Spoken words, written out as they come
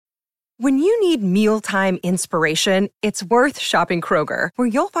When you need mealtime inspiration, it's worth shopping Kroger, where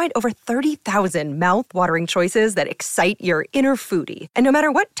you'll find over 30,000 mouth-watering choices that excite your inner foodie. And no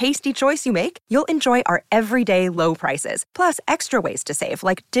matter what tasty choice you make, you'll enjoy our everyday low prices, plus extra ways to save,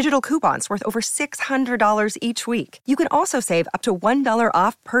 like digital coupons worth over $600 each week. You can also save up to $1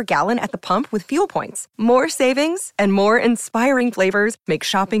 off per gallon at the pump with fuel points. More savings and more inspiring flavors make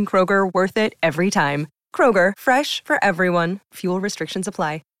shopping Kroger worth it every time. Kroger, fresh for everyone. Fuel restrictions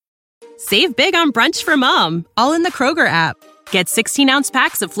apply. Save big on brunch for mom, all in the Kroger app. Get 16-ounce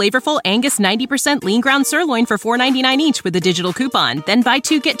packs of flavorful Angus 90% lean ground sirloin for $4.99 each with a digital coupon. Then buy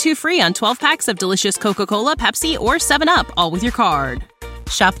 2, get 2 free on 12 packs of delicious Coca-Cola, Pepsi, or 7-Up, all with your card.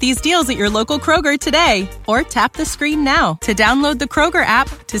 Shop these deals at your local Kroger today, or tap the screen now to download the Kroger app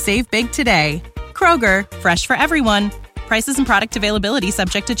to save big today. Kroger, fresh for everyone. Prices and product availability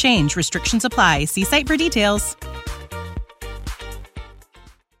subject to change. Restrictions apply. See site for details.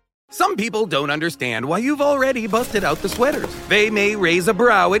 Some people don't understand why you've already busted out the sweaters. They may raise a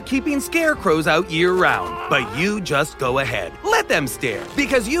brow at keeping scarecrows out year-round, but you just go ahead. Let them stare,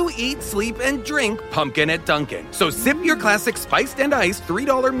 because you eat, sleep, and drink pumpkin at Dunkin'. So sip your classic spiced and iced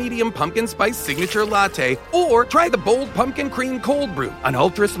 $3 medium pumpkin spice signature latte, or try the bold pumpkin cream cold brew, an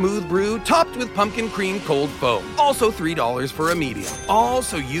ultra-smooth brew topped with pumpkin cream cold foam. Also $3 for a medium. All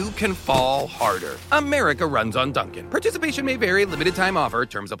so you can fall harder. America runs on Dunkin'. Participation may vary. Limited time offer.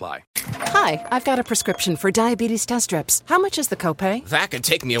 Terms apply. Hi, I've got a prescription for diabetes test strips. How much is the copay? That could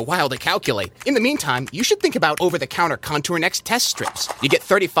take me a while to calculate. In the meantime, you should think about over-the-counter Contour Next test strips. You get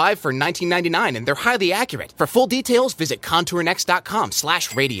 35 for $19.99, and they're highly accurate. For full details, visit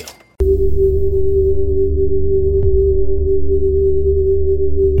contournext.com/radio.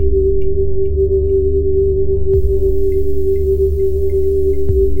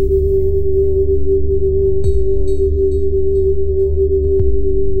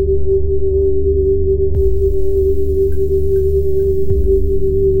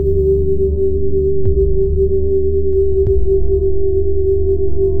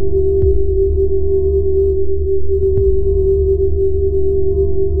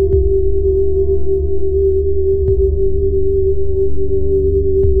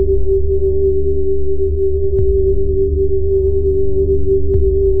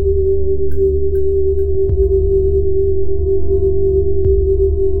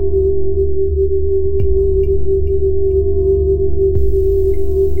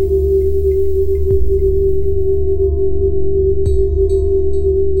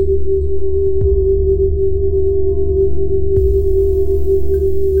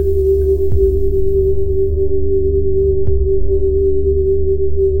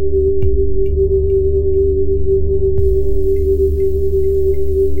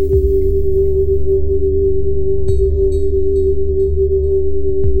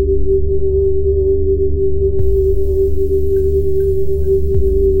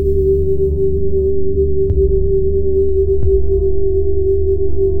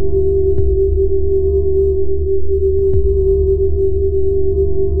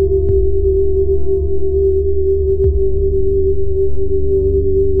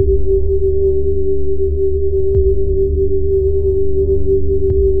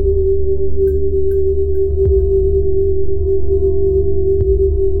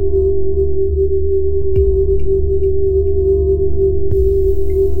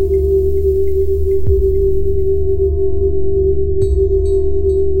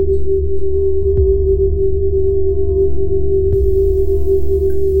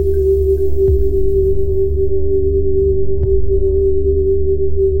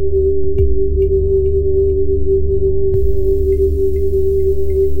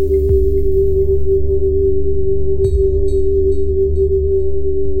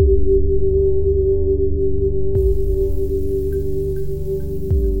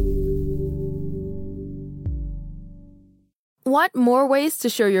 Want more ways to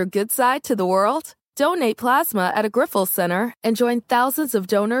show your good side to the world? Donate plasma at a Grifols Center and join thousands of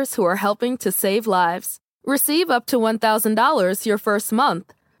donors who are helping to save lives. Receive up to $1,000 your first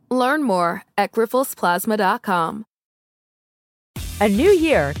month. Learn more at grifolsplasma.com. A new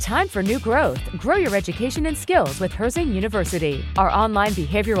year, time for new growth. Grow your education and skills with Herzing University. Our online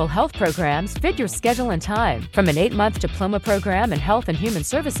behavioral health programs fit your schedule and time, from an 8-month diploma program in health and human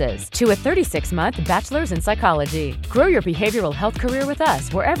services to a 36-month bachelor's in psychology. Grow your behavioral health career with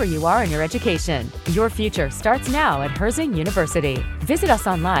us wherever you are in your education. Your future starts now at Herzing University. Visit us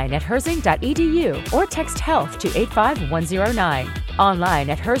online at herzing.edu or text HEALTH to 85109.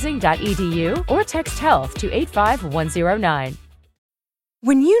 Online at herzing.edu or text HEALTH to 85109.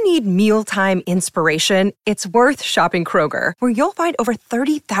 When you need mealtime inspiration, it's worth shopping Kroger, where you'll find over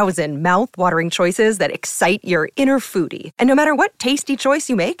 30,000 mouth-watering choices that excite your inner foodie. And no matter what tasty choice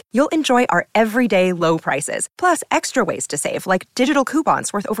you make, you'll enjoy our everyday low prices, plus extra ways to save, like digital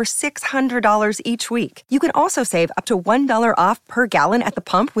coupons worth over $600 each week. You can also save up to $1 off per gallon at the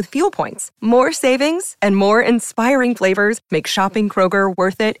pump with fuel points. More savings and more inspiring flavors make shopping Kroger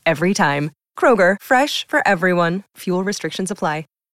worth it every time. Kroger, fresh for everyone. Fuel restrictions apply.